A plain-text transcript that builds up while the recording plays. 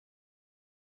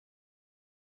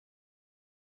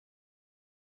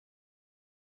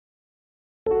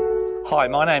Hi,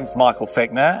 my name's Michael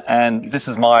Fechner and this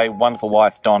is my wonderful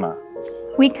wife, Donna.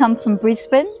 We come from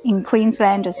Brisbane in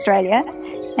Queensland, Australia,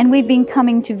 and we've been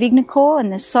coming to Vignacourt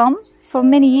and the Somme for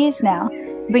many years now,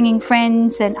 bringing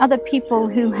friends and other people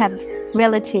who have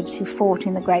relatives who fought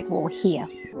in the Great War here.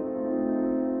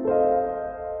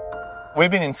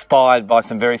 We've been inspired by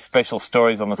some very special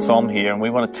stories on the Somme here, and we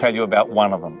want to tell you about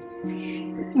one of them.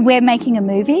 We're making a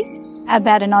movie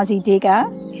about an Aussie digger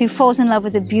who falls in love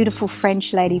with a beautiful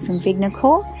French lady from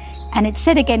Vignacourt, and it's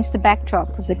set against the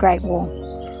backdrop of the Great War.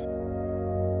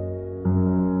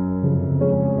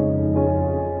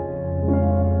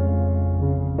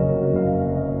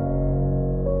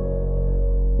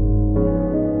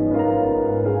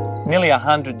 Nearly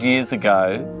 100 years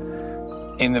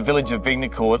ago, in the village of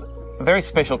Vignacourt, a very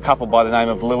special couple by the name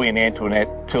of Louis and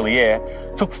Antoinette Tullier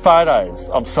took photos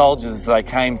of soldiers as they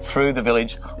came through the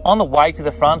village on the way to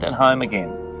the front and home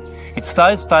again. It's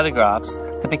those photographs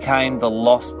that became the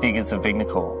lost diggers of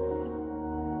Vignacourt.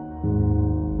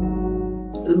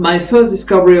 My first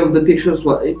discovery of the pictures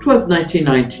was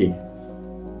 1990,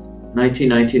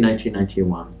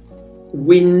 1991.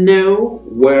 We know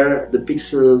where the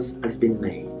pictures has been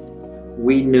made.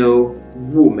 We know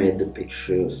who made the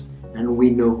pictures, and we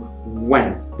know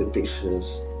when the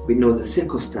pictures, we know the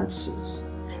circumstances.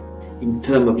 In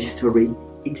terms of history,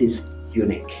 it is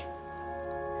unique.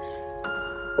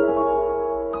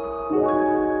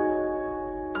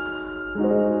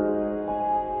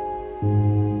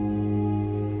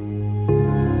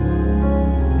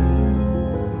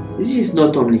 This is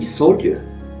not only soldier,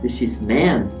 this is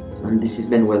man, and this is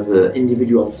man was an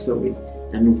individual story,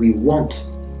 and we want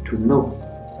to know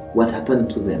what happened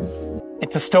to them.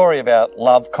 It's a story about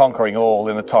love conquering all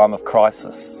in a time of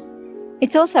crisis.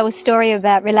 It's also a story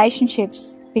about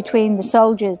relationships between the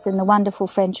soldiers and the wonderful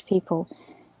French people.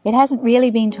 It hasn't really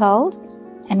been told,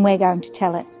 and we're going to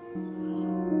tell it.